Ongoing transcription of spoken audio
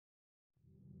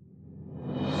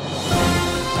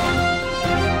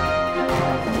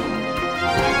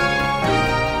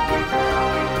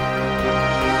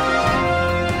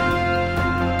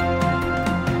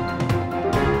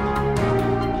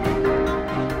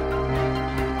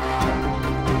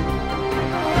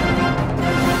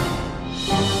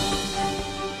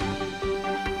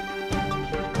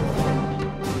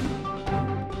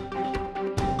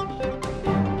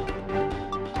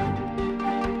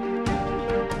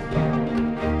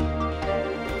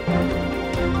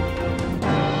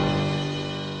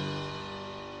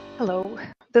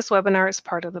This webinar is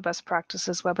part of the Best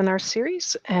Practices webinar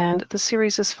series, and the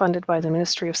series is funded by the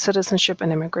Ministry of Citizenship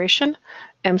and Immigration,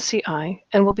 MCI,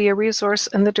 and will be a resource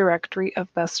in the directory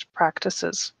of best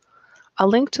practices. A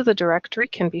link to the directory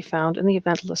can be found in the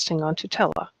event listing on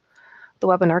Tutela. The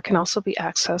webinar can also be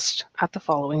accessed at the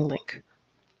following link.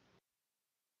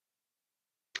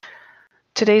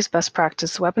 Today's best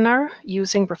practice webinar,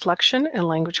 Using Reflection in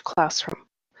Language Classroom.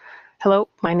 Hello,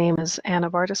 my name is Anna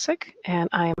Bartosik, and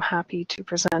I am happy to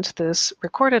present this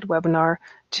recorded webinar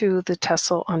to the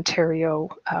TESOL Ontario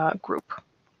group.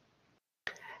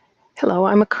 Hello,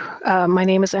 my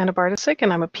name is Anna Bartosik,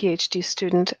 and I'm a PhD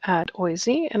student at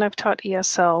OISE, and I've taught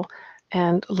ESL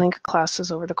and LINC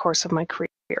classes over the course of my career.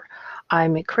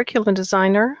 I'm a curriculum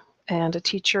designer and a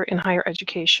teacher in higher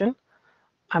education.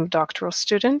 I'm a doctoral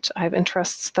student. I have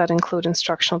interests that include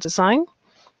instructional design,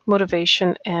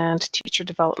 motivation, and teacher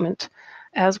development,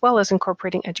 as well as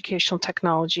incorporating educational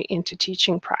technology into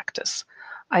teaching practice.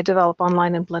 I develop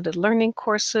online and blended learning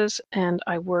courses, and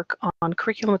I work on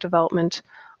curriculum development.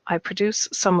 I produce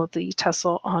some of the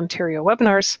TESOL Ontario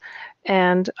webinars,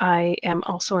 and I am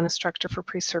also an instructor for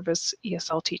pre-service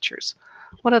ESL teachers.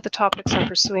 One of the topics I'm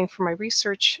pursuing for my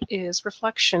research is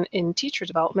reflection in teacher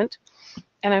development,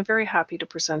 and I'm very happy to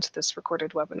present this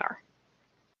recorded webinar.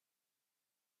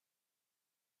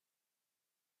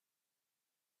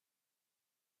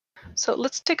 So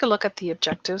let's take a look at the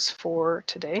objectives for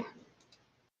today.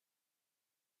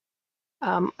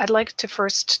 I'd like to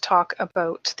first talk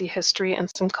about the history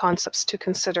and some concepts to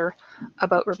consider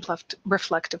about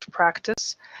reflective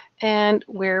practice and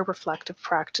where reflective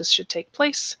practice should take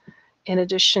place, in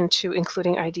addition to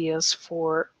including ideas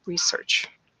for research.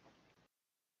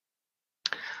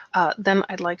 Then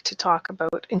I'd like to talk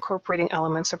about incorporating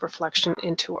elements of reflection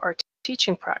into our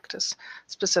teaching practice,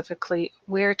 specifically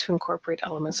where to incorporate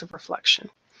elements of reflection.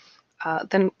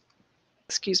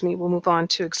 We'll move on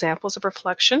to examples of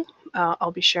reflection.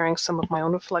 I'll be sharing some of my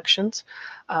own reflections,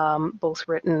 both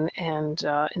written and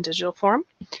in digital form.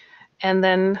 And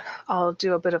then I'll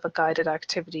do a bit of a guided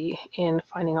activity in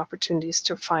finding opportunities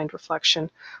to find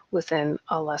reflection within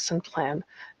a lesson plan.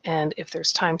 And if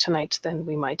there's time tonight, then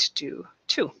we might do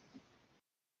two.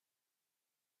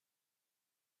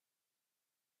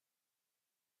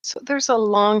 So there's a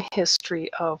long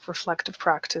history of reflective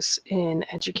practice in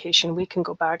education. We can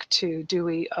go back to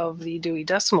Dewey of the Dewey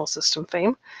Decimal System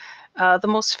fame. The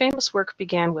most famous work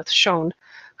began with Schoen,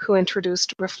 who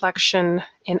introduced reflection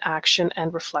in action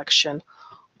and reflection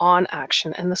on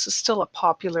action. And this is still a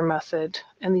popular method,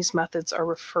 and these methods are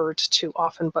referred to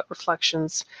often, but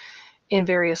reflections in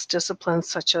various disciplines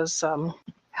such as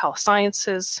health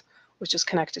sciences, which is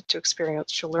connected to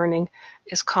experiential learning,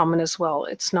 is common as well.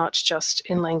 It's not just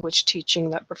in language teaching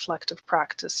that reflective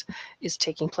practice is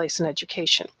taking place in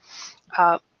education.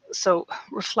 So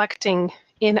reflecting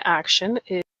in action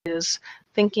is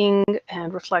thinking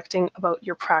and reflecting about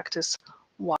your practice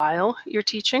while you're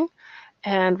teaching,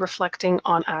 and reflecting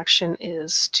on action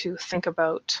is to think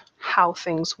about how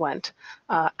things went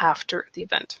after the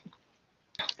event.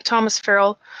 Thomas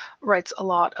Farrell writes a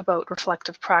lot about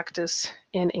reflective practice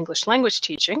in English language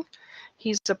teaching.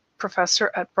 He's a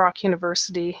professor at Brock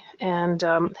University, and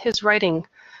his writing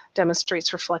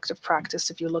demonstrates reflective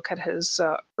practice. If you look at his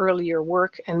earlier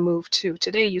work and move to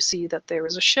today, you see that there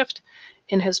is a shift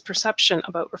in his perception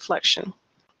about reflection.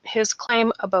 His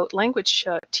claim about language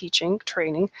teaching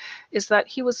training is that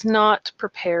he was not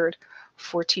prepared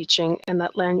for teaching, and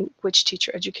that language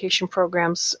teacher education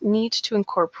programs need to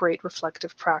incorporate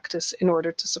reflective practice in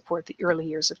order to support the early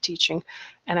years of teaching.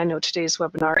 And I know today's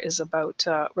webinar is about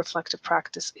reflective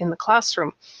practice in the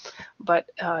classroom,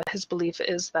 but his belief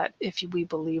is that if we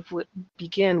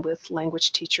begin with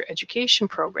language teacher education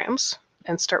programs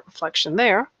and start reflection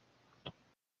there,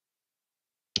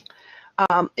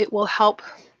 it will help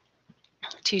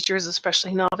teachers,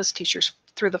 especially novice teachers,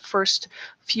 through the first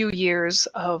few years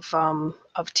of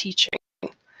teaching,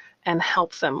 and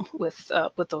help them with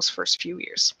those first few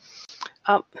years.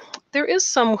 There is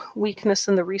some weakness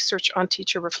in the research on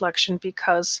teacher reflection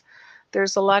because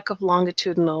there's a lack of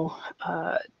longitudinal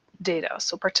data.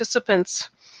 So participants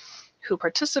who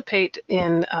participate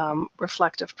in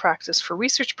reflective practice for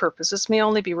research purposes may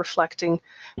only be reflecting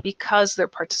because they're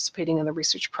participating in the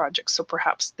research project. So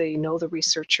perhaps they know the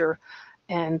researcher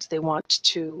and they want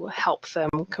to help them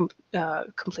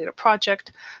complete a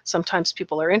project. Sometimes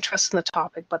people are interested in the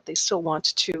topic, but they still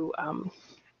want to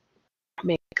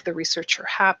make the researcher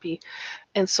happy.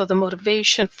 And so the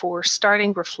motivation for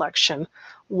starting reflection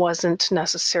wasn't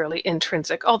necessarily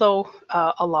intrinsic, although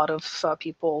a lot of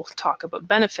people talk about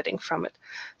benefiting from it.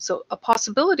 So a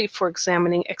possibility for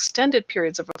examining extended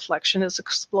periods of reflection is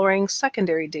exploring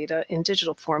secondary data in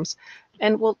digital forms.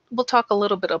 And we'll talk a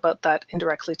little bit about that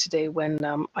indirectly today when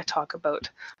I talk about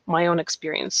my own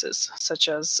experiences, such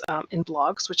as in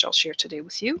blogs, which I'll share today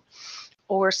with you,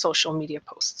 or social media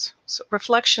posts. So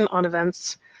reflection on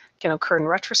events can occur in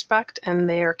retrospect, and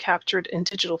they are captured in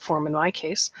digital form in my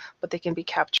case, but they can be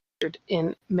captured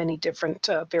in many different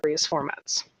various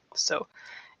formats. So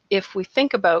if we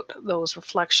think about those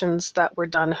reflections that were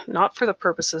done not for the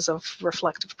purposes of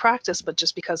reflective practice, but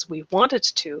just because we wanted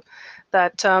to,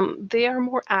 that they are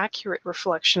more accurate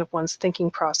reflection of one's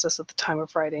thinking process at the time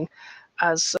of writing,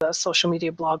 as social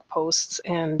media blog posts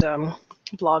and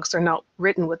blogs are not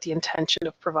written with the intention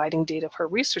of providing data for a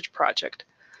research project,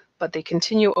 but they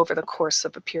continue over the course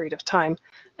of a period of time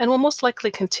and will most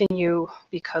likely continue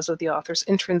because of the author's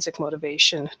intrinsic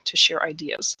motivation to share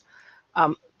ideas.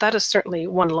 That is certainly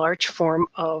one large form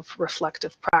of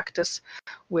reflective practice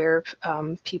where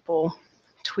people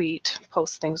tweet,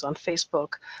 post things on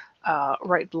Facebook,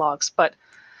 write blogs, but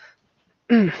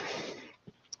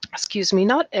excuse me,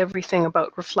 not everything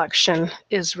about reflection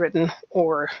is written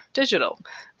or digital.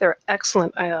 There are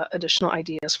excellent additional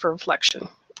ideas for reflection.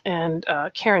 And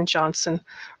Karen Johnson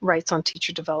writes on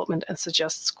teacher development and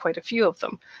suggests quite a few of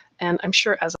them. And I'm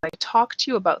sure as I talk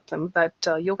to you about them that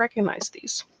you'll recognize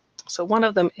these. So one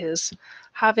of them is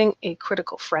having a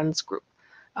critical friends group.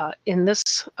 In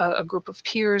this, a group of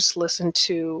peers listen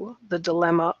to the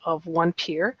dilemma of one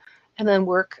peer and then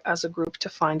work as a group to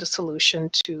find a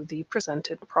solution to the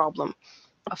presented problem.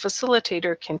 A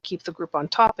facilitator can keep the group on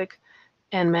topic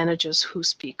and manages who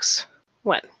speaks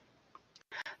when.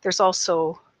 There's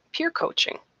also peer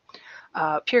coaching.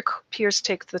 Peers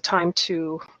take the time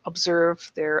to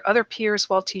observe their other peers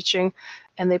while teaching,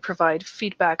 and they provide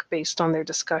feedback based on their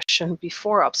discussion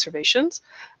before observations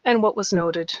and what was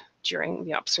noted during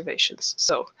the observations.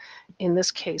 So in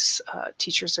this case,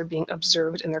 teachers are being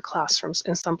observed in their classrooms.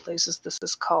 In some places, this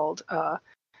is called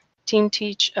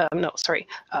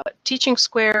teaching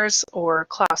squares or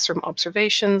classroom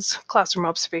observations. Classroom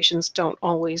observations don't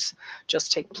always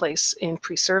just take place in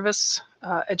pre-service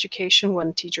education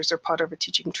when teachers are part of a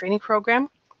teaching training program.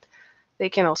 They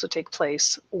can also take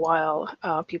place while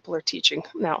people are teaching.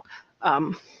 Now,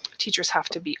 teachers have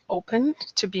to be open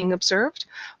to being observed,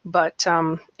 but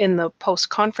in the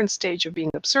post-conference stage of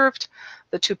being observed,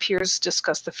 the two peers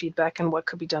discuss the feedback and what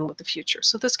could be done with the future.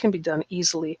 So this can be done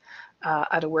easily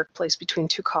at a workplace between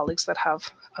two colleagues that have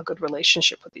a good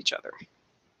relationship with each other.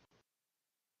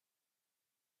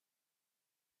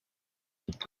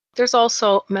 There's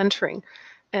also mentoring,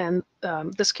 and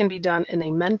this can be done in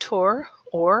a mentor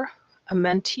or a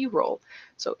mentee role.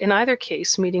 So in either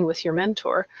case, meeting with your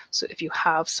mentor. So if you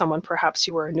have someone, perhaps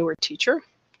you are a newer teacher,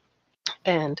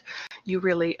 and you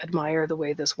really admire the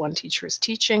way this one teacher is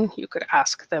teaching, you could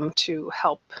ask them to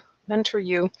help mentor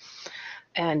you,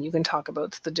 and you can talk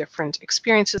about the different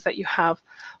experiences that you have.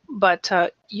 But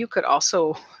you could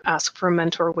also ask for a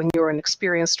mentor when you're an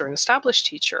experienced or an established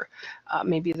teacher.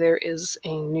 Maybe there is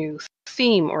a new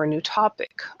theme or a new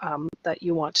topic that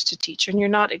you want to teach, and you're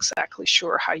not exactly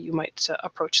sure how you might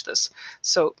approach this.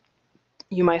 So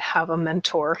you might have a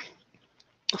mentor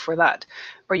for that.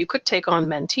 Or you could take on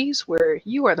mentees where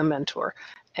you are the mentor.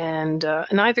 And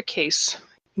in either case,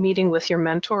 meeting with your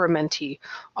mentor or mentee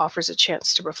offers a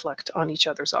chance to reflect on each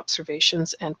other's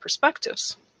observations and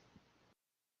perspectives.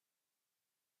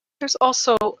 There's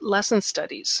also lesson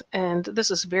studies, and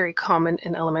this is very common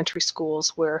in elementary schools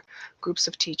where groups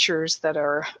of teachers that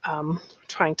are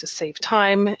trying to save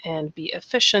time and be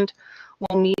efficient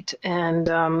will meet, and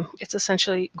it's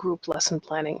essentially group lesson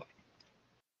planning.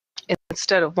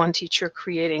 Instead of one teacher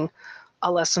creating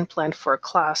a lesson plan for a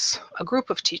class, a group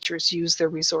of teachers use their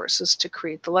resources to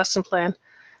create the lesson plan.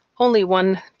 Only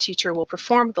one teacher will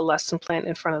perform the lesson plan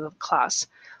in front of the class,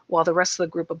 while the rest of the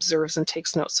group observes and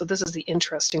takes notes. So this is the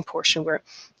interesting portion where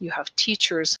you have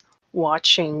teachers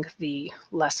watching the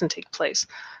lesson take place.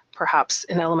 Perhaps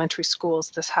in elementary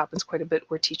schools, this happens quite a bit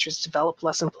where teachers develop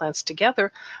lesson plans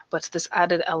together, but this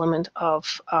added element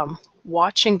of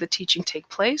watching the teaching take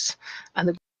place, and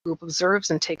the group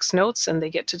observes and takes notes, and they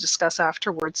get to discuss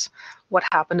afterwards what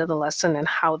happened in the lesson and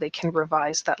how they can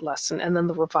revise that lesson. And then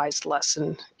the revised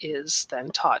lesson is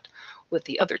then taught with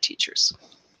the other teachers.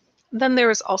 Then there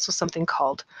is also something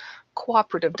called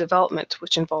cooperative development,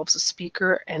 which involves a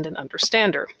speaker and an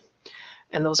understander.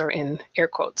 And those are in air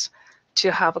quotes,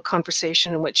 to have a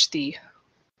conversation in which the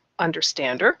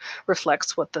understander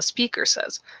reflects what the speaker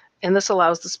says, and this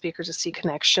allows the speaker to see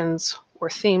connections or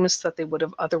themes that they would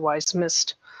have otherwise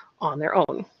missed on their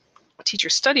own. Teacher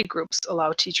study groups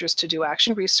allow teachers to do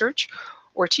action research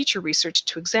or teacher research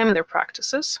to examine their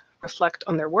practices, reflect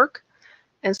on their work,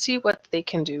 and see what they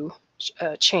can do,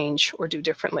 change, or do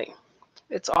differently.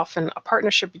 It's often a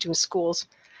partnership between schools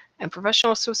and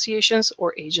professional associations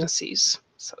or agencies.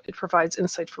 So it provides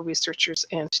insight for researchers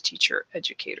and teacher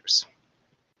educators.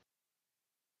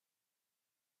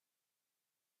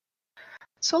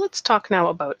 So let's talk now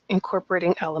about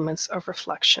incorporating elements of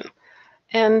reflection.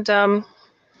 And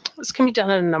this can be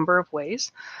done in a number of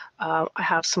ways. I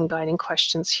have some guiding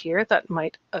questions here that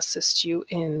might assist you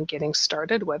in getting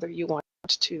started, whether you want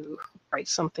to write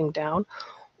something down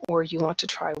or you want to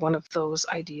try one of those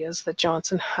ideas that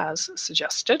Johnson has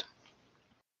suggested.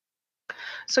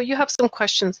 So you have some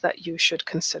questions that you should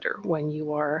consider when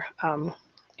you are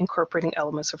incorporating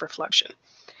elements of reflection.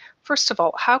 First of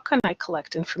all, how can I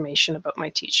collect information about my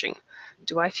teaching?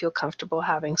 Do I feel comfortable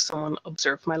having someone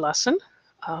observe my lesson?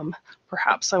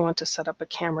 Perhaps I want to set up a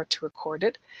camera to record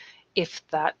it. If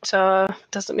that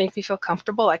doesn't make me feel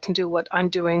comfortable, I can do what I'm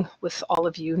doing with all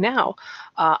of you now.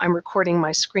 I'm recording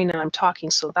my screen and I'm talking,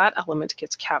 so that element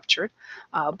gets captured.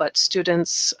 But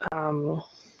students,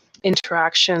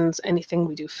 interactions, anything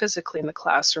we do physically in the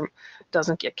classroom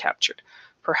doesn't get captured.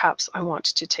 Perhaps I want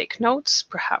to take notes.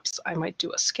 Perhaps I might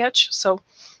do a sketch. So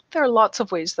there are lots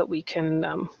of ways that we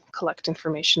can collect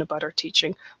information about our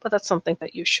teaching, but that's something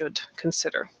that you should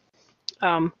consider.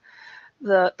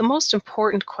 The most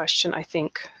important question, I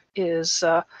think, is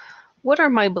what are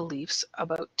my beliefs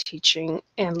about teaching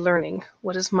and learning?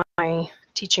 What is my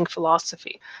teaching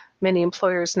philosophy? Many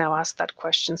employers now ask that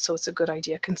question, so it's a good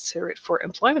idea to consider it for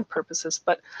employment purposes.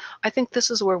 But I think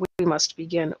this is where we must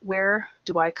begin. Where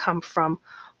do I come from?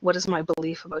 What is my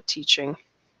belief about teaching?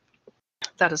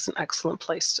 That is an excellent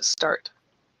place to start.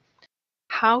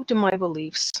 How do my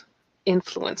beliefs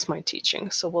influence my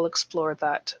teaching? So we'll explore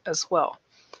that as well.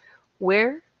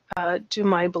 Where do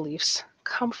my beliefs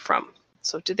come from?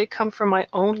 So do they come from my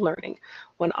own learning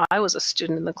when I was a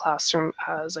student in the classroom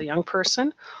as a young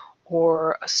person,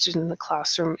 or a student in the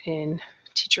classroom in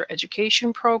teacher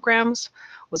education programs?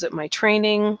 Was it my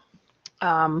training?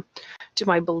 Do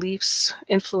my beliefs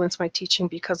influence my teaching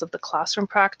because of the classroom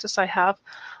practice I have?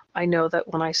 I know that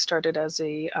when I started as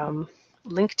a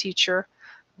link teacher,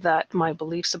 that my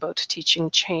beliefs about teaching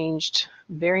changed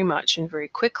very much and very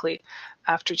quickly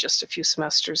after just a few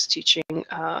semesters teaching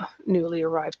newly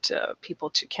arrived people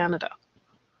to Canada.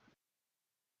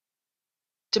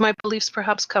 Do my beliefs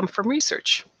perhaps come from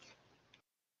research?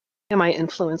 Am I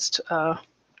influenced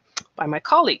by my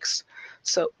colleagues?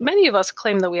 So many of us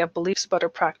claim that we have beliefs about our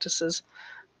practices,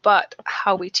 but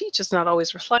how we teach is not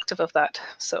always reflective of that.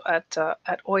 So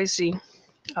at OISE,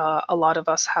 a lot of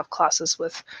us have classes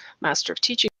with Master of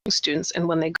Teaching students, and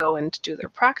when they go and do their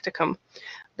practicum,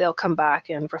 they'll come back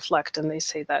and reflect, and they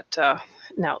say that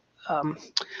now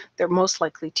they're most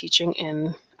likely teaching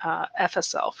in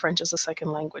FSL, French as a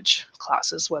Second Language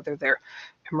classes, whether they're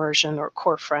immersion or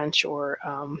core French or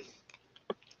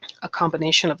a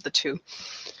combination of the two.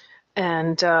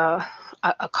 And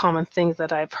a common thing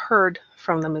that I've heard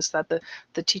from them is that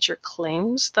the teacher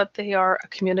claims that they are a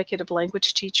communicative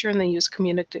language teacher and they use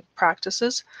communicative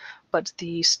practices, but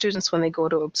the students, when they go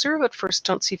to observe at first,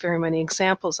 don't see very many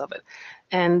examples of it.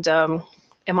 And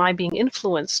am I being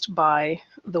influenced by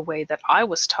the way that I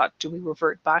was taught? Do we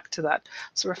revert back to that?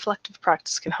 So reflective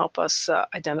practice can help us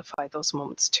identify those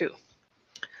moments too.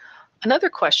 Another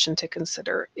question to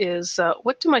consider is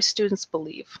what do my students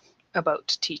believe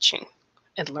about teaching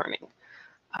and learning?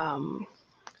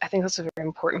 I think that's a very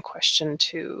important question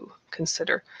to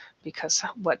consider, because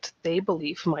what they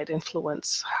believe might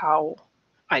influence how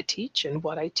I teach and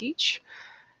what I teach,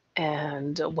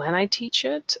 and when I teach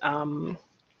it.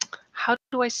 How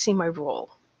do I see my role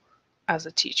as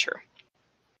a teacher?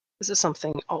 This is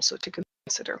something also to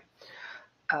consider.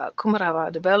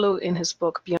 Kumarava Debelu, in his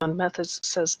book Beyond Methods,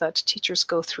 says that teachers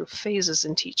go through phases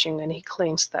in teaching, and he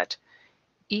claims that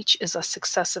each is a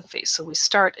successive phase. So we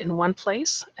start in one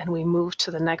place and we move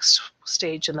to the next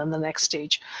stage and then the next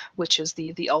stage, which is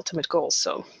the ultimate goal.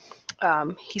 So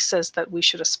he says that we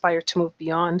should aspire to move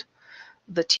beyond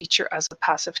the teacher as a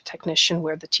passive technician,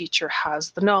 where the teacher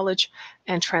has the knowledge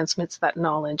and transmits that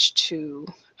knowledge to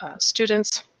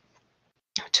students,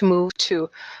 to move to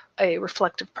a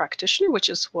reflective practitioner, which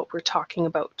is what we're talking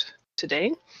about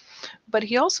today. But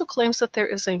he also claims that there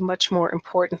is a much more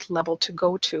important level to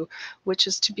go to, which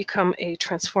is to become a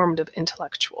transformative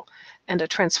intellectual. And a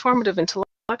transformative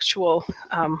intellectual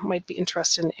might be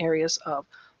interested in areas of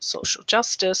social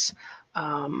justice,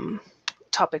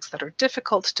 topics that are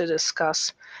difficult to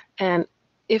discuss. And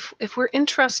if we're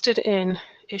interested in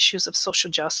issues of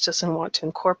social justice and want to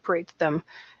incorporate them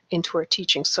into our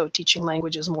teaching, so teaching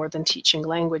language is more than teaching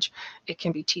language. It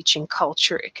can be teaching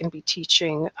culture, it can be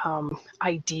teaching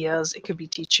ideas, it could be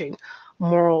teaching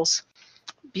morals.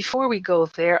 Before we go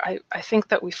there, I think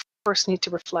that we first need to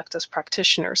reflect as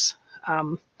practitioners.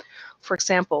 For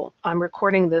example, I'm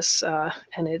recording this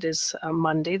and it is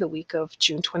Monday, the week of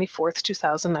June 24th,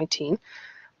 2019.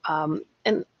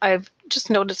 And I've just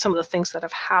noted some of the things that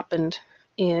have happened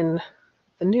in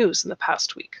the news in the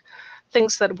past week,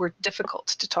 things that were difficult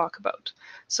to talk about.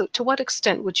 So to what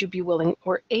extent would you be willing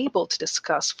or able to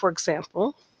discuss, for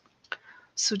example,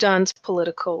 Sudan's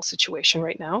political situation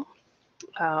right now,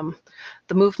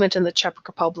 the movement in the Czech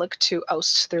Republic to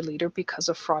oust their leader because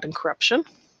of fraud and corruption,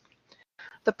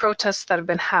 the protests that have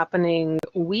been happening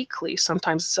weekly,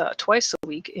 sometimes twice a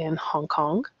week in Hong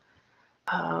Kong,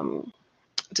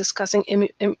 discussing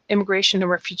immigration and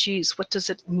refugees. What does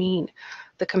it mean?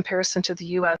 The comparison to the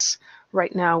U.S.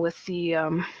 right now with the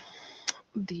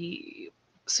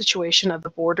situation at the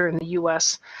border in the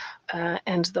U.S.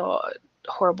 And the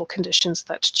horrible conditions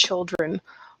that children,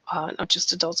 not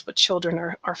just adults, but children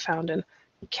are found in.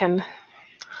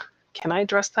 Can I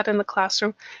address that in the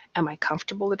classroom? Am I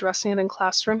comfortable addressing it in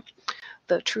classroom?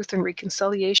 The Truth and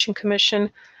Reconciliation Commission,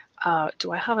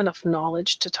 do I have enough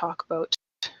knowledge to talk about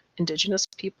Indigenous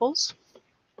peoples?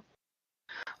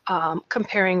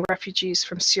 Comparing refugees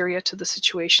from Syria to the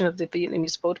situation of the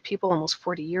Vietnamese boat people almost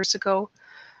 40 years ago.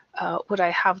 Would I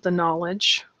have the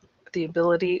knowledge, the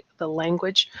ability, the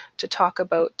language to talk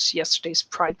about yesterday's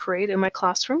Pride Parade in my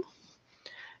classroom?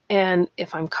 And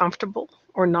if I'm comfortable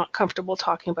or not comfortable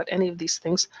talking about any of these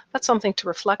things, that's something to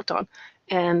reflect on.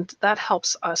 And that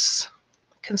helps us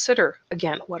consider,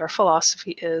 again, what our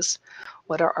philosophy is,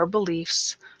 what are our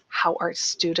beliefs, how our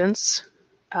students'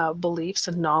 beliefs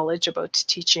and knowledge about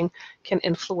teaching can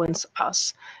influence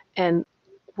us, and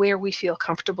where we feel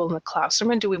comfortable in the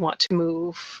classroom, and do we want to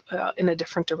move in a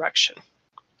different direction.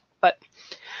 But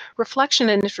reflection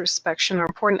and introspection are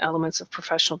important elements of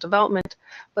professional development,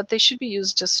 but they should be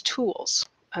used as tools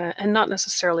and not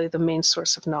necessarily the main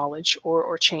source of knowledge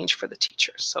or change for the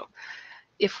teacher. So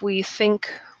if we think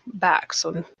back,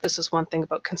 so this is one thing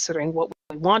about considering what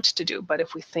we want to do, but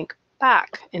if we think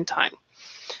back in time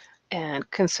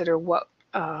and consider what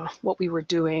we were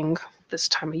doing this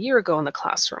time a year ago in the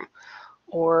classroom,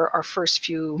 or our first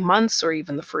few months, or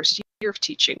even the first year of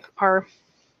teaching, our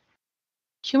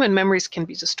human memories can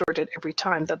be distorted every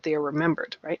time that they are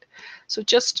remembered, right? So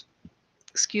just,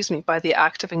 by the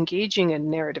act of engaging in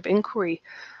narrative inquiry,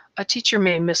 a teacher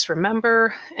may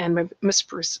misremember and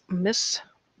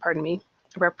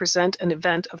represent an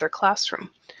event of their classroom.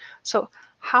 So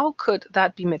how could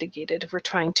that be mitigated if we're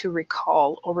trying to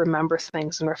recall or remember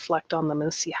things and reflect on them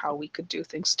and see how we could do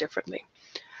things differently?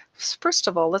 First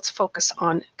of all, let's focus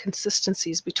on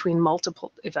consistencies between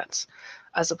multiple events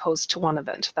as opposed to one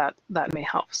event. That may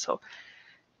help. So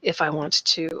if I want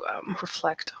to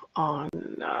reflect on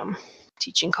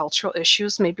teaching cultural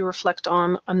issues, maybe reflect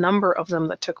on a number of them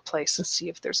that took place and see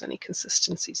if there's any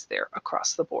consistencies there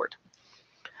across the board.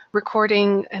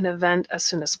 Recording an event as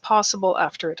soon as possible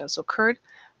after it has occurred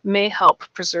may help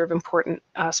preserve important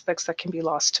aspects that can be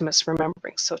lost to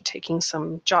misremembering. So taking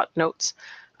some jot notes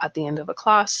at the end of a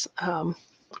class,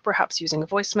 perhaps using a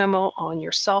voice memo on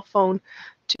your cell phone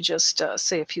to just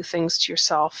say a few things to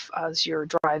yourself as you're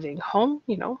driving home,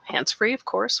 hands-free, of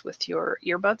course, with your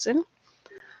earbuds in.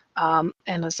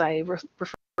 And as I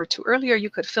referred to earlier,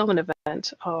 you could film an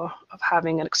event of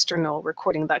having an external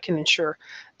recording that can ensure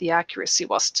the accuracy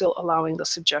while still allowing the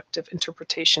subjective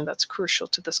interpretation that's crucial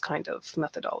to this kind of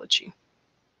methodology.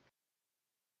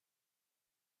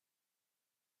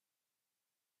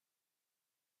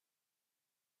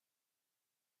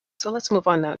 So let's move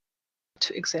on now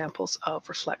to examples of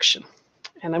reflection.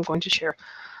 And I'm going to share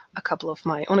a couple of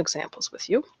my own examples with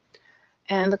you.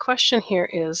 And the question here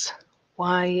is,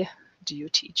 why do you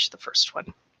teach? The first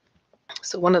one.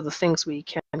 So one of the things we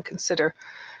can consider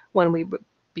when we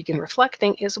begin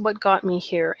reflecting is what got me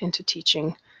here into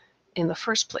teaching in the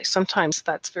first place. Sometimes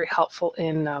that's very helpful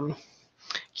in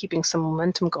keeping some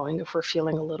momentum going if we're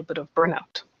feeling a little bit of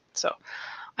burnout. So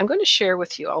I'm going to share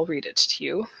with you, I'll read it to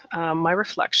you, my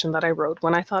reflection that I wrote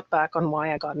when I thought back on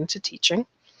why I got into teaching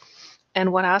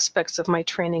and what aspects of my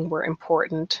training were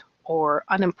important or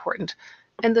unimportant.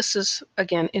 And this is,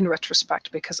 again, in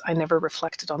retrospect, because I never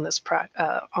reflected on this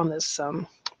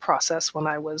process when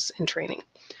I was in training.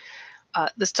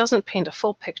 This doesn't paint a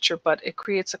full picture, but it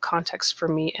creates a context for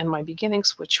me and my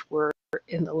beginnings, which were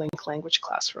in the Link language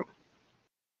classroom.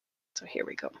 So here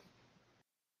we go.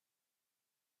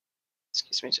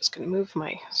 excuse me, just going to move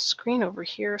my screen over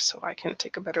here so I can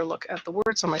take a better look at the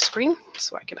words on my screen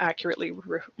so I can accurately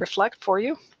reflect for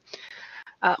you.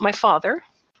 My father,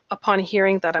 upon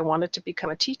hearing that I wanted to become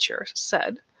a teacher,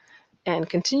 said and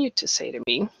continued to say to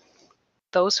me,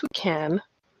 "Those who can,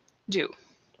 do.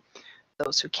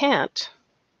 Those who can't,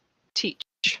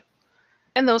 teach.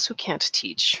 And those who can't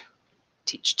teach,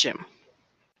 teach Jim."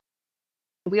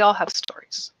 We all have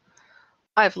stories.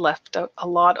 I've left out a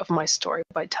lot of my story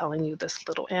by telling you this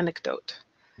little anecdote.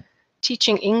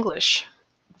 Teaching English,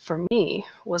 for me,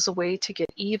 was a way to get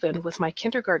even with my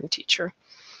kindergarten teacher,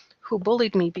 who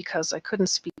bullied me because I couldn't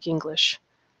speak English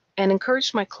and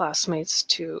encouraged my classmates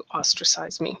to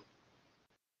ostracize me.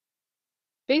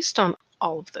 Based on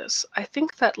all of this, I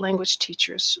think that language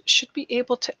teachers should be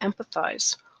able to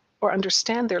empathize or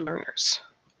understand their learners,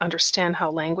 understand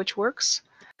how language works,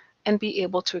 and be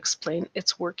able to explain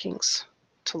its workings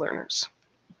to learners.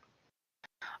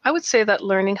 I would say that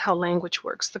learning how language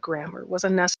works, the grammar, was a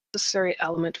necessary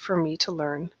element for me to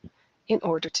learn in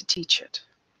order to teach it.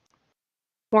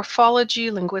 Morphology,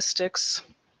 linguistics,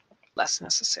 less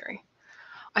necessary.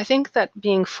 I think that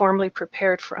being formally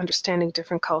prepared for understanding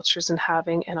different cultures and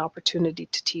having an opportunity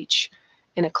to teach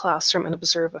in a classroom and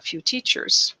observe a few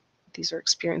teachers, these are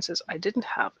experiences I didn't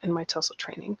have in my TESOL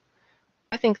training.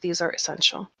 I think these are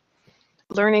essential.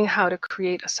 Learning how to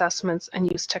create assessments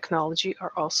and use technology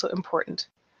are also important.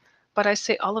 But I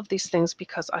say all of these things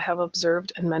because I have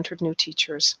observed and mentored new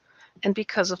teachers and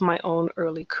because of my own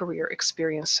early career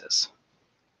experiences.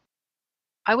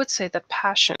 I would say that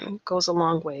passion goes a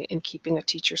long way in keeping a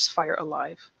teacher's fire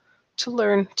alive to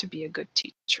learn to be a good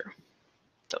teacher.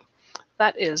 So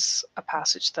that is a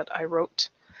passage that I wrote,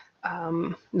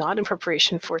 not in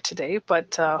preparation for today,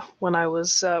 but when I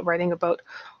was writing about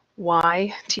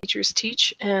why teachers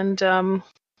teach and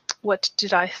what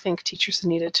did I think teachers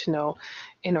needed to know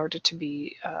in order to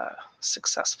be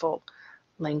successful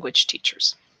language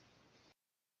teachers.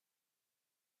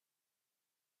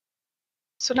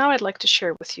 So now I'd like to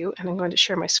share with you, and I'm going to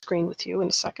share my screen with you in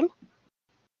a second,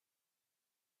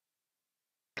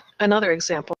 another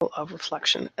example of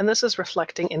reflection. And this is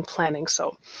reflecting in planning.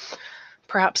 So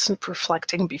perhaps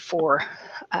reflecting before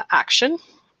action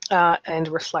and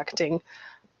reflecting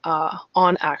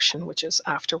on action, which is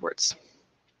afterwards.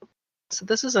 So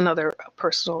this is another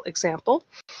personal example.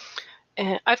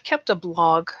 And I've kept a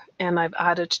blog and I've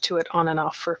added to it on and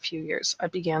off for a few years. I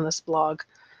began this blog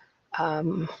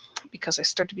because I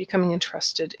started becoming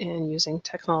interested in using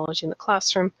technology in the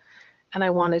classroom, and I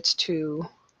wanted to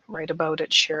write about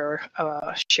it, share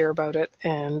about it,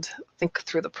 and think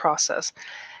through the process.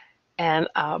 And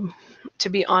to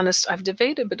be honest, I've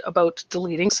debated a bit about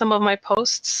deleting some of my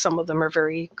posts. Some of them are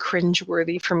very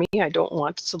cringe-worthy for me. I don't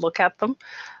want to look at them.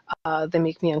 They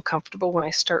make me uncomfortable when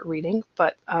I start reading,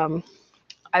 but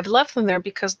I've left them there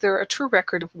because they're a true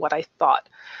record of what I thought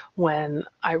when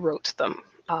I wrote them.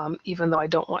 Even though I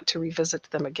don't want to revisit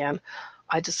them again,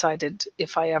 I decided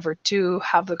if I ever do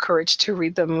have the courage to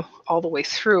read them all the way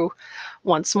through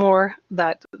once more,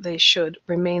 that they should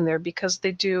remain there because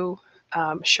they do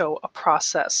show a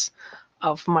process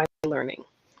of my learning.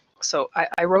 So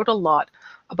I wrote a lot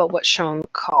about what Schoen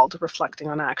called reflecting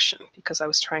on action because I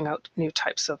was trying out new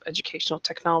types of educational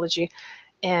technology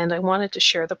and I wanted to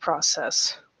share the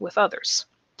process with others.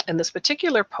 And this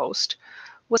particular post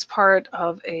was part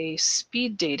of a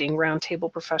speed dating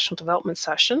roundtable professional development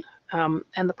session,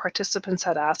 and the participants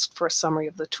had asked for a summary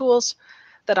of the tools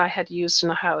that I had used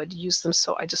and how I'd used them,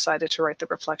 so I decided to write the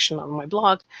reflection on my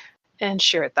blog and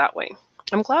share it that way.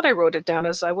 I'm glad I wrote it down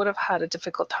as I would have had a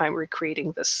difficult time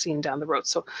recreating this scene down the road.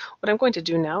 So what I'm going to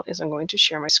do now is I'm going to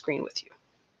share my screen with you.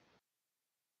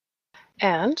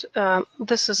 And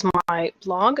this is my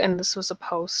blog, and this was a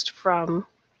post from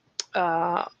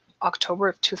October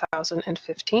of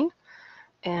 2015,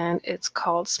 and it's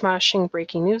called Smashing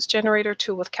Breaking News Generator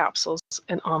Tool with Capsules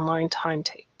and Online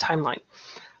Timeline.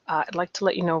 I'd like to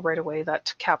let you know right away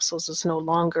that Capsules is no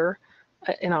longer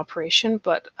in operation,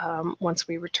 but once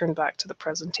we return back to the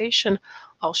presentation,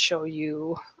 I'll show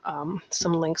you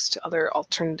some links to other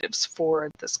alternatives for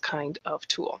this kind of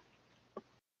tool.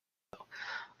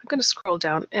 I'm going to scroll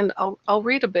down and I'll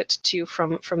read a bit to you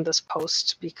from this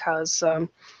post because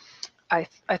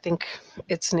I think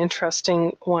it's an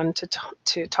interesting one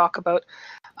to talk about,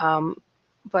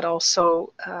 but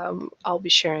also I'll be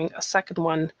sharing a second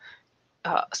one,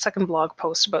 a second blog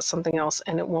post about something else,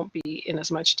 and it won't be in as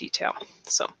much detail.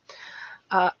 So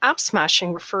app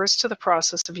smashing refers to the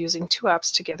process of using two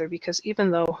apps together because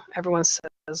even though everyone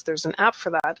says there's an app for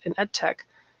that in EdTech,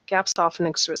 gaps often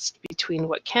exist between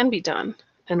what can be done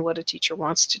and what a teacher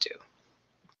wants to do.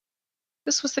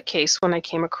 This was the case when I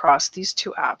came across these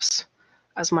two apps.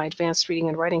 As my advanced reading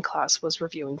and writing class was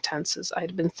reviewing tenses, I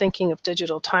had been thinking of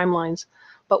digital timelines,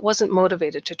 but wasn't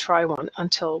motivated to try one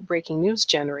until Breaking News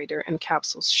Generator and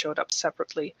Capsules showed up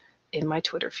separately in my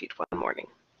Twitter feed one morning.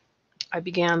 I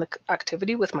began the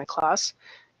activity with my class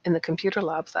in the computer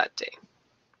lab that day.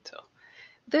 So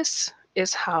this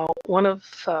is how one of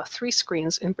three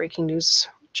screens in Breaking News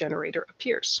Generator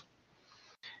appears.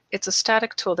 It's a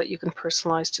static tool that you can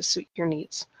personalize to suit your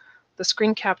needs. The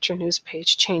screen capture news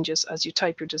page changes as you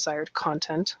type your desired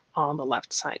content on the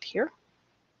left side here.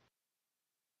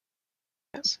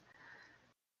 Yes.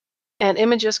 And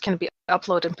images can be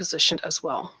uploaded and positioned as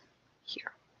well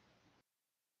here.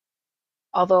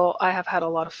 Although I have had a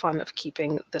lot of fun of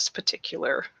keeping this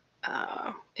particular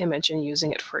image and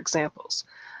using it for examples.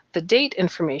 The date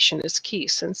information is key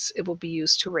since it will be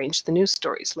used to arrange the news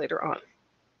stories later on.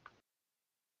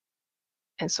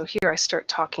 And so here I start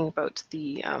talking about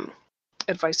the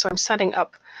advice. So I'm setting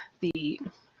up the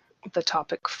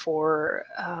topic for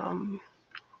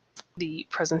the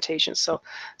presentation. So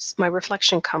my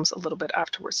reflection comes a little bit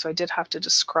afterwards. So I did have to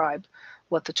describe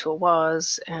what the tool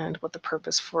was and what the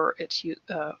purpose for it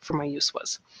for my use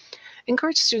was.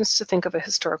 Encourage students to think of a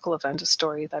historical event, a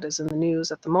story that is in the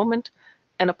news at the moment,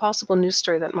 and a possible news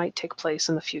story that might take place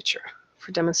in the future.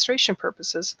 For demonstration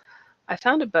purposes, I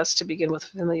found it best to begin with a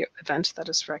familiar event that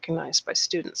is recognized by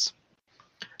students.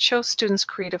 Show students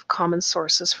creative common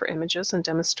sources for images and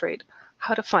demonstrate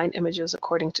how to find images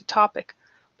according to topic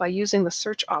by using the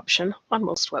search option on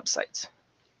most websites.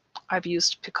 I've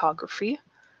used picography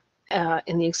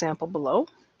in the example below,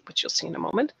 which you'll see in a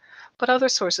moment, but other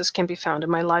sources can be found in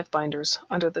my live binders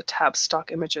under the tab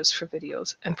Stock Images for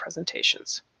Videos and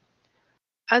Presentations.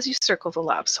 As you circle the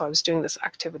lab, so I was doing this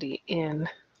activity in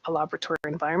a laboratory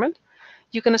environment,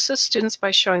 you can assist students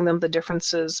by showing them the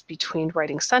differences between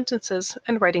writing sentences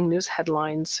and writing news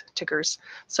headlines, tickers,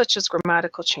 such as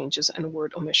grammatical changes and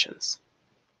word omissions.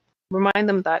 Remind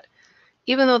them that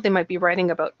even though they might be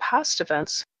writing about past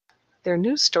events, their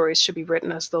news stories should be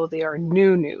written as though they are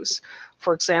new news.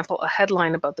 For example, a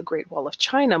headline about the Great Wall of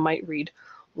China might read,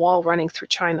 "Wall running through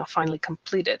China finally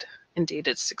completed," and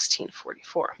dated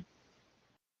 1644.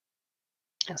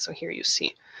 And so here you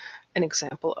see an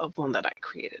example of one that I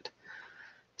created.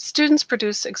 Students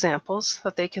produce examples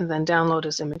that they can then download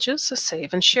as images,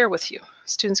 save, and share with you.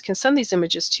 Students can send these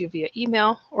images to you via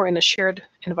email or in a shared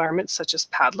environment such as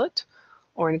Padlet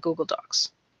or in Google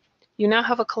Docs. You now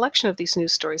have a collection of these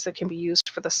news stories that can be used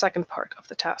for the second part of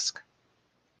the task.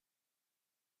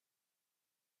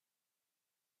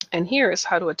 And here is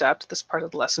how to adapt this part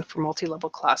of the lesson for multi-level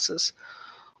classes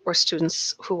or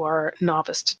students who are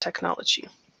novice to technology.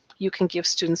 You can give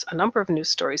students a number of news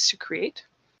stories to create.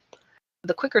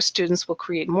 The quicker students will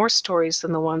create more stories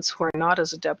than the ones who are not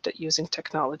as adept at using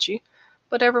technology,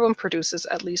 but everyone produces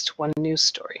at least one news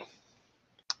story.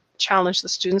 Challenge the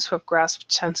students who have grasped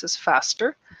tenses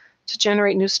faster to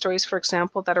generate news stories, for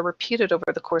example, that are repeated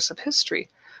over the course of history.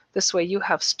 This way you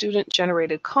have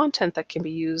student-generated content that can be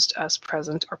used as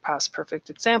present or past perfect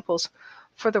examples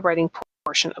for the writing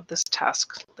portion of this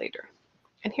task later.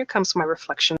 And here comes my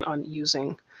reflection on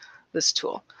using this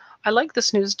tool. I like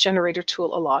this news generator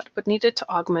tool a lot, but needed to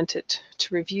augment it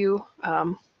to review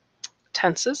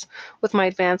tenses with my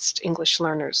advanced English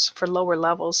learners. For lower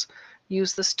levels,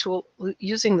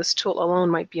 using this tool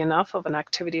alone might be enough of an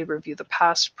activity to review the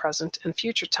past, present, and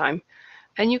future time,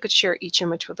 and you could share each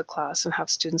image with the class and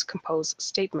have students compose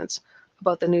statements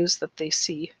about the news that they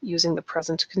see using the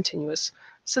present continuous,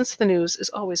 since the news is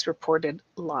always reported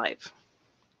live.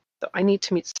 So I need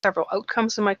to meet several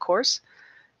outcomes in my course,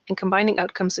 and combining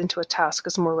outcomes into a task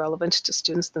is more relevant to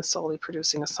students than solely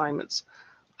producing assignments.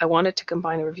 I wanted to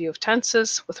combine a review of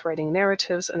tenses with writing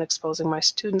narratives and exposing my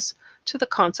students to the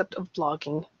concept of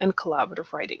blogging and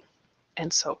collaborative writing.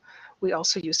 And so we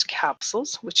also used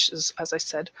Capsules, which is, as I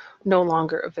said, no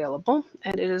longer available.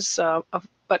 And it is,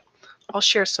 but I'll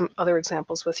share some other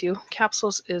examples with you.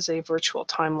 Capsules is a virtual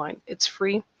timeline. It's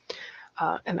free,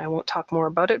 and I won't talk more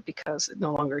about it because it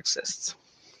no longer exists.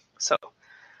 So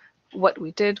what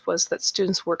we did was that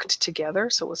students worked together,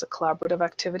 so it was a collaborative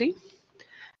activity.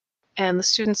 And the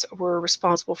students were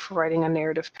responsible for writing a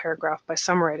narrative paragraph by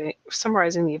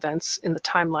summarizing the events in the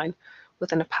timeline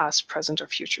within a past, present, or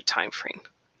future time frame.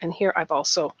 And here I've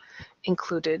also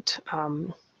included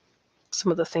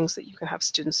some of the things that you can have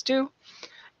students do.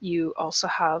 You also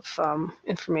have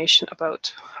information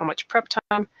about how much prep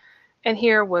time, and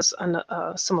here was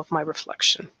some of my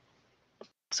reflection.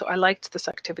 So I liked this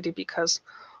activity because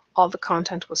all the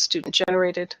content was student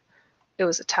generated. It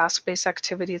was a task-based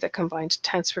activity that combined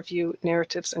tense review,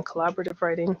 narratives, and collaborative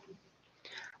writing.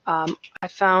 I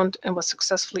found and was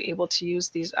successfully able to use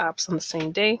these apps on the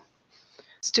same day.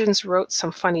 Students wrote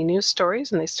some funny news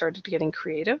stories and they started getting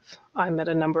creative. I met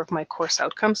a number of my course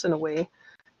outcomes in a way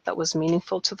that was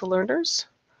meaningful to the learners.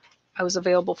 I was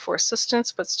available for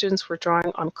assistance, but students were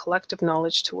drawing on collective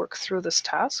knowledge to work through this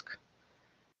task.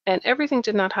 And everything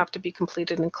did not have to be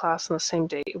completed in class on the same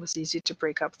day. It was easy to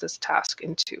break up this task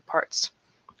into parts.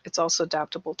 It's also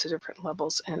adaptable to different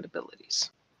levels and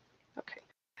abilities. Okay,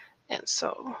 and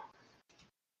so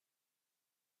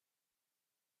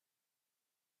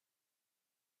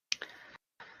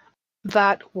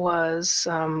that was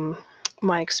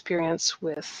my experience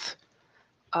with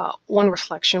one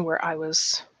reflection where I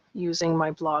was using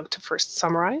my blog to first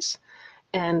summarize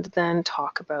and then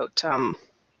talk about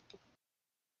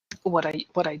what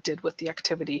I did with the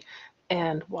activity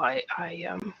and why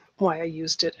I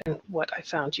used it and what I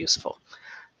found useful.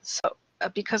 So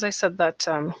because I said that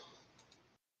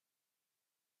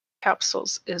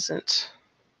capsules isn't,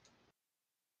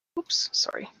 oops,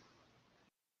 sorry.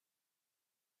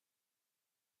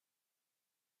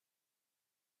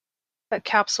 That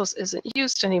capsules isn't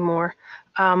used anymore.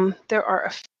 There are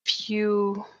a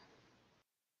few,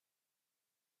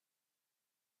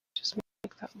 just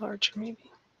make that larger maybe.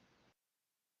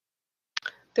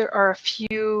 There are a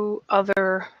few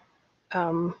other,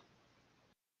 oh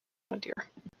dear,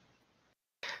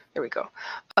 there we go.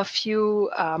 A few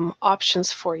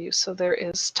options for you. So there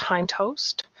is Timed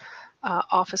Host,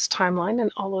 Office Timeline,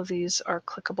 and all of these are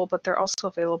clickable, but they're also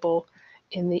available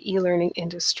in the e-learning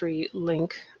industry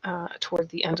link toward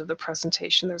the end of the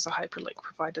presentation. There's a hyperlink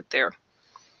provided there.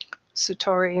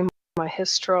 Sutori,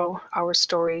 MyHistro, Our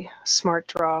Story,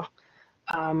 SmartDraw,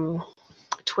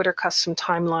 Twitter Custom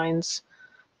Timelines,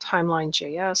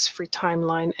 Timeline.js, Free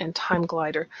Timeline, and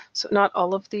TimeGlider. So not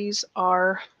all of these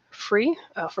are free.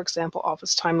 For example,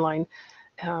 Office Timeline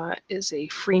is a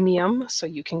freemium, so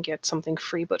you can get something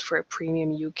free, but for a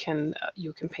premium you can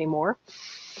pay more.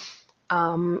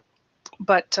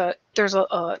 But there's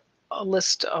a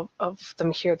list of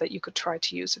them here that you could try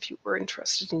to use if you were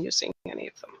interested in using any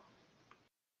of them.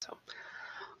 So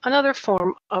another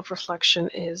form of reflection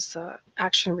is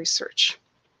action research.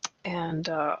 And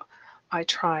I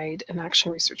tried an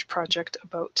action research project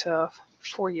about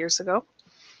 4 years ago.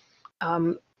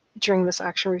 During this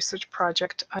action research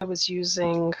project, I was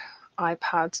using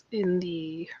iPads in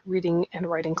the reading and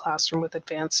writing classroom with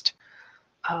advanced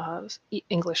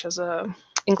English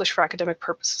English for academic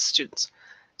purposes students.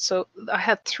 So I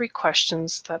had 3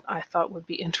 questions that I thought would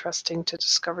be interesting to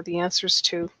discover the answers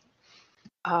to.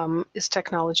 Is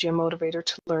technology a motivator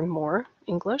to learn more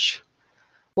English?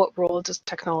 What role does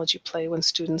technology play when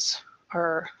students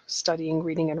are studying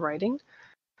reading and writing?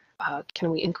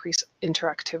 Can we increase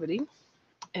interactivity?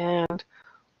 And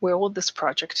where will this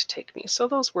project take me? So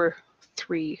those were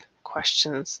 3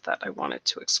 questions that I wanted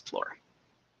to explore.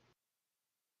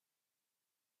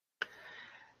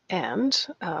 And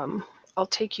I'll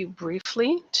take you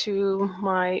briefly to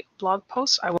my blog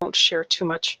post. I won't share too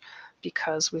much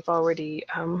because we've already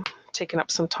taken up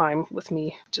some time with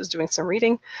me just doing some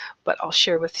reading, but I'll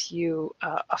share with you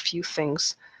a few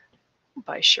things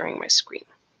by sharing my screen.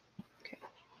 Okay,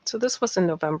 so this was in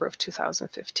November of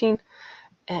 2015,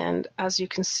 and as you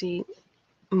can see,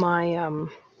 my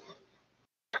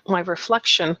my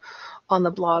reflection on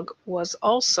the blog was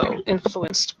also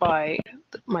influenced by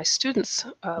my students'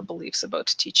 beliefs about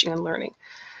teaching and learning.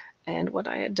 And what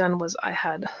I had done was I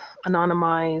had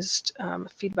anonymized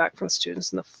feedback from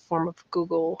students in the form of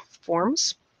Google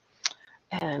Forms,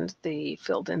 and they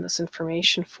filled in this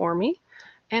information for me,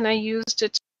 and I used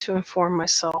it to inform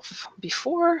myself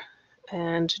before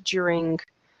and during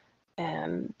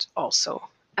and also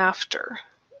after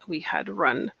we had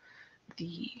run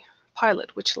the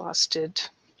pilot, which lasted,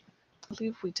 I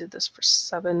believe we did this for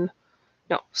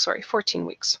 14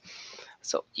 weeks.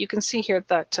 So you can see here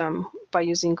that by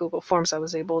using Google Forms, I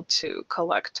was able to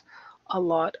collect a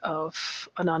lot of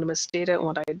anonymous data. And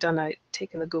what I had done, I had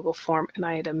taken the Google form and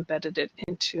I had embedded it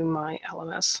into my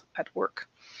LMS at work.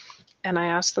 And I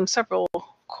asked them several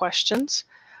questions,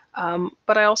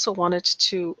 but I also wanted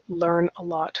to learn a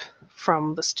lot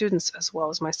from the students as well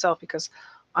as myself, because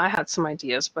I had some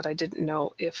ideas, but I didn't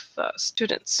know if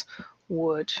students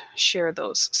would share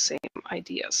those same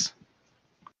ideas.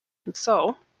 And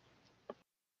so,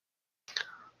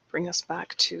 bring us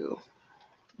back to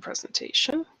the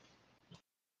presentation.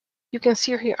 You can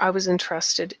see here I was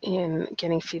interested in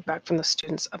getting feedback from the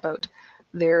students about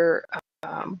their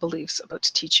beliefs about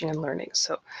teaching and learning.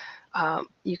 So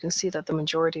you can see that the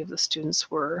majority of the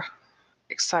students were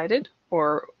excited,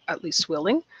 or at least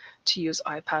willing, to use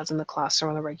iPads in the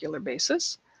classroom on a regular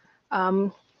basis.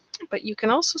 But you can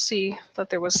also see that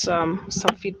there was some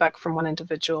feedback from one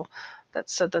individual that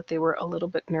said that they were a little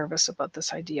bit nervous about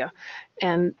this idea.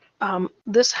 And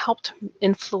this helped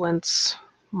influence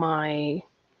my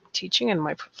teaching and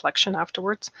my reflection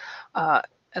afterwards,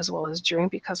 as well as during,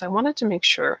 because I wanted to make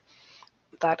sure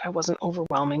that I wasn't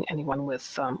overwhelming anyone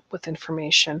with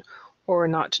information or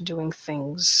not doing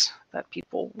things that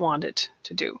people wanted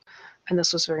to do. And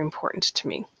this was very important to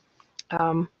me.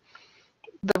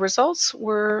 The results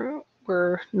were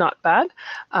not bad.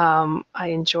 I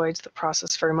enjoyed the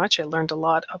process very much. I learned a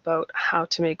lot about how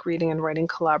to make reading and writing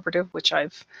collaborative, which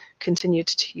I've continued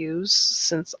to use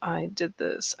since I did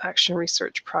this action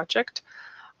research project.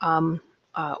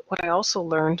 What I also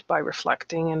learned by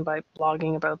reflecting and by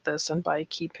blogging about this and by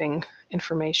keeping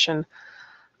information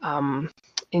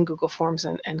in Google Forms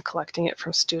and collecting it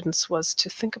from students was to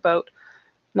think about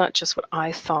not just what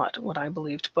I thought, what I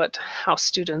believed, but how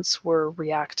students were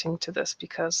reacting to this,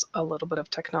 because a little bit of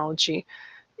technology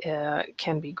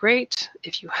can be great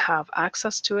if you have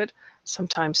access to it.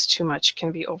 Sometimes too much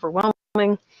can be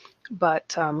overwhelming,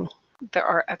 but there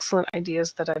are excellent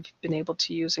ideas that I've been able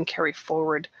to use and carry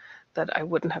forward that I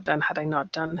wouldn't have done had I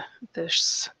not done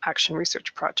this action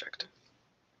research project.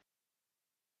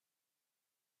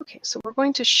 Okay, so we're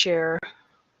going to share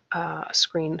a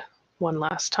screen one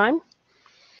last time.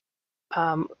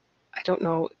 I don't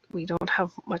know, we don't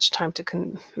have much time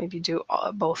to maybe do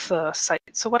both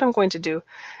sites. So what I'm going to do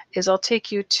is I'll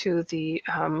take you to the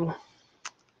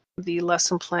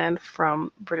lesson plan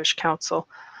from British Council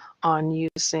on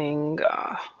using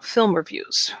film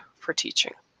reviews for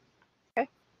teaching. Okay.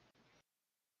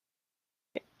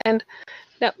 And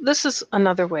now this is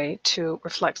another way to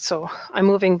reflect. So I'm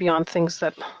moving beyond things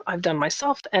that I've done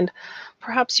myself, and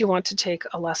perhaps you want to take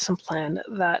a lesson plan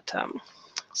that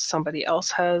somebody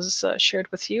else has shared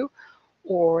with you,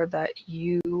 or that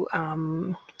you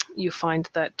find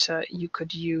that you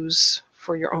could use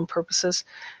for your own purposes.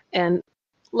 And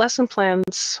lesson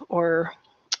plans, or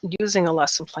using a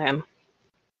lesson plan,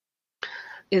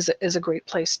 is a great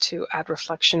place to add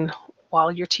reflection while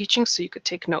you're teaching. So you could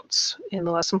take notes in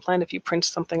the lesson plan if you print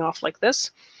something off like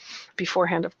this.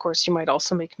 Beforehand, of course, you might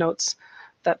also make notes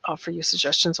that offer you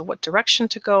suggestions of what direction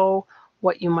to go,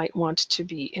 what you might want to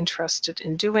be interested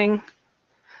in doing.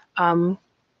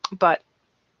 But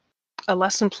a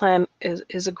lesson plan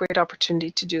is a great opportunity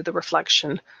to do the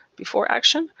reflection before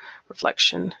action,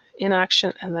 reflection in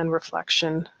action, and then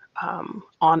reflection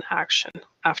on action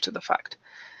after the fact.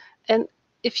 And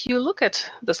if you look at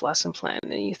this lesson plan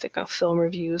and you think of film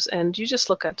reviews, and you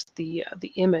just look at the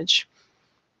image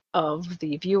of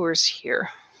the viewers here,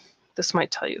 this might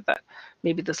tell you that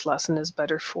maybe this lesson is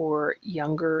better for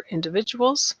younger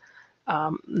individuals,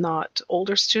 not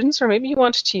older students, or maybe you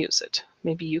want to use it.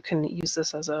 Maybe you can use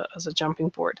this as a jumping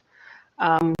board.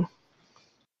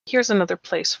 Here's another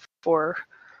place for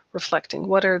reflecting.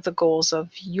 What are the goals of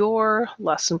your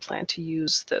lesson plan to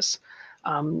use this?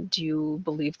 Do you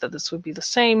believe that this would be the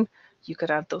same? You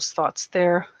could add those thoughts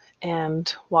there.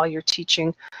 And while you're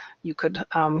teaching, you could,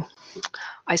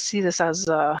 I see this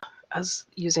as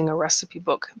using a recipe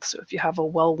book. So if you have a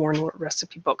well-worn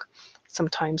recipe book,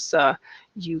 sometimes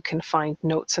you can find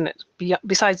notes in it.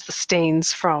 Besides the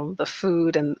stains from the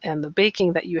food and the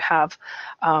baking that you have,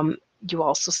 you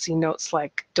also see notes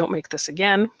like, don't make this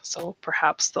again. So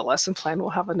perhaps the lesson plan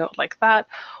will have a note like that,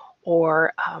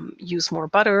 or use more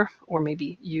butter, or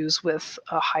maybe use with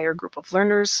a higher group of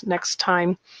learners next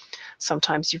time.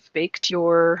 Sometimes you've baked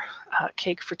your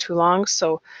cake for too long,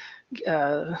 so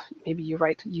maybe you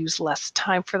write use less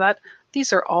time for that.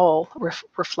 These are all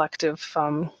reflective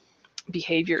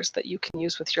behaviors that you can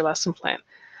use with your lesson plan.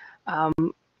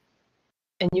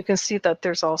 And you can see that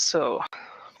there's also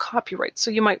copyright.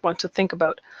 So you might want to think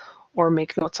about or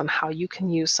make notes on how you can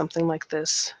use something like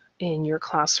this in your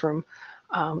classroom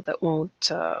that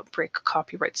won't break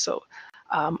copyright. So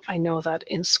I know that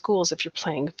in schools, if you're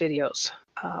playing videos,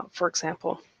 for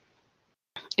example,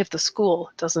 if the school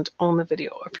doesn't own the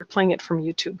video, if you're playing it from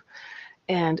YouTube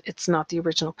and it's not the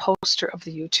original poster of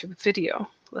the YouTube video,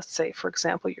 let's say, for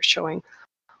example, you're showing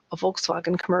a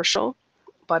Volkswagen commercial,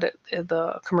 but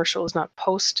the commercial is not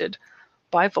posted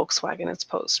by Volkswagen, it's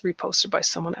reposted by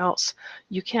someone else.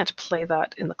 You can't play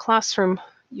that in the classroom.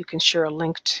 You can share a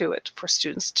link to it for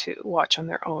students to watch on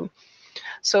their own.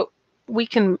 So we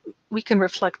can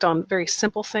reflect on very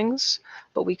simple things,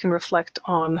 but we can reflect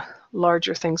on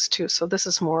larger things too. So this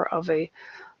is more of a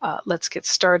let's get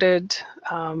started.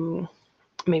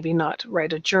 Maybe not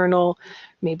write a journal,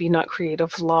 maybe not create a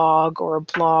vlog or a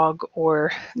blog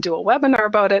or do a webinar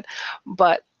about it,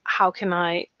 but how can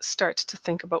I start to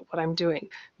think about what I'm doing?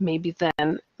 Maybe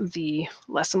then the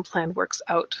lesson plan works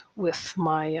out with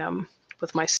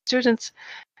my students,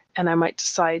 and I might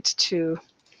decide to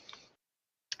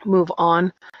move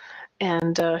on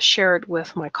and share it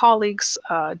with my colleagues,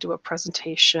 do a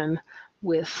presentation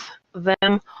with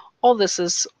them. All this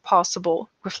is possible.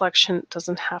 Reflection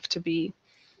doesn't have to be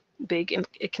big, and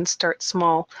it can start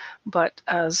small, but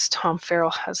as Tom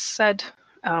Farrell has said,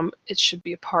 it should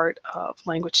be a part of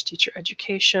language teacher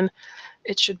education.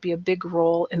 It should be a big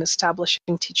role in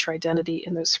establishing teacher identity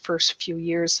in those first few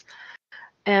years.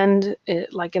 And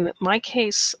like in my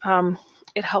case,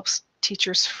 it helps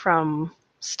teachers from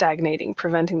stagnating,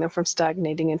 preventing them from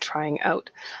stagnating and trying out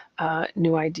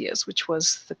new ideas, which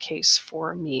was the case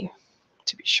for me,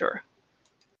 to be sure.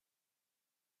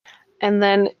 And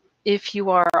then if you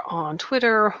are on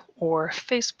Twitter or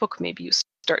Facebook, maybe you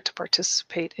start to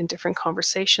participate in different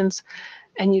conversations,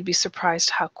 and you'd be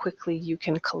surprised how quickly you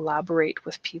can collaborate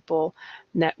with people,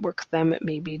 network them,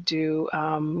 maybe do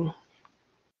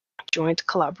joint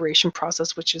collaboration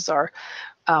process, which is our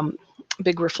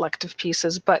big reflective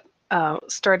pieces. But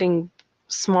starting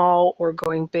small or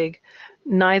going big,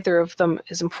 neither of them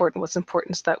is important. What's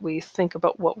important is that we think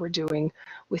about what we're doing,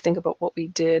 we think about what we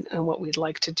did and what we'd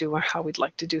like to do or how we'd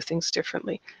like to do things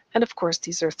differently. And of course,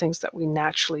 these are things that we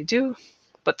naturally do,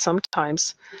 but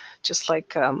sometimes, just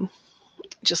like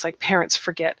parents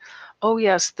forget, oh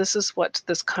yes, this is what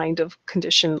this kind of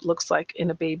condition looks like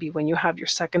in a baby. When you have your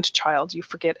second child, you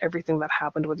forget everything that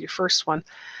happened with your first one.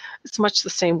 It's much the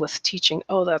same with teaching.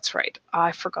 Oh, that's right,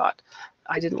 I forgot.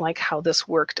 I didn't like how this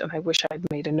worked, and I wish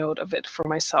I'd made a note of it for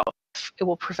myself. It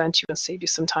will prevent you and save you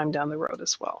some time down the road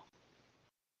as well.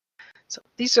 So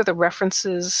these are the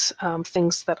references,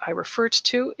 things that I referred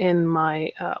to in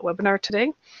my webinar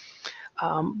today.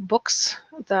 Books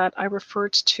that I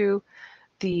referred to,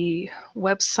 the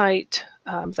website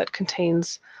that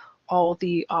contains all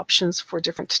the options for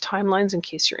different timelines in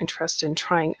case you're interested in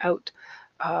trying out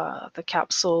the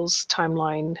capsules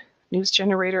timeline news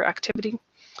generator activity.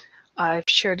 I've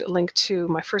shared a link to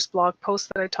my first blog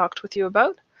post that I talked with you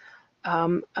about,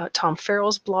 Tom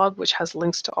Farrell's blog, which has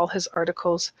links to all his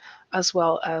articles, as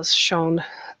well as shown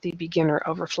the beginner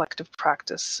of reflective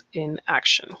practice in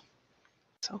action.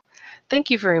 So thank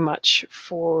you very much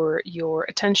for your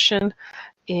attention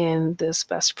in this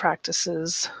best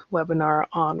practices webinar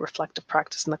on reflective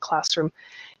practice in the classroom.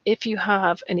 If you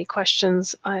have any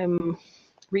questions, I'm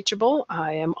reachable.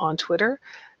 I am on Twitter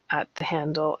at the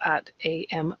handle at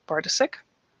 @ambartosik,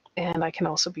 and I can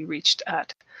also be reached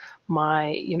at my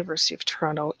University of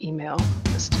Toronto email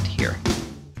listed here.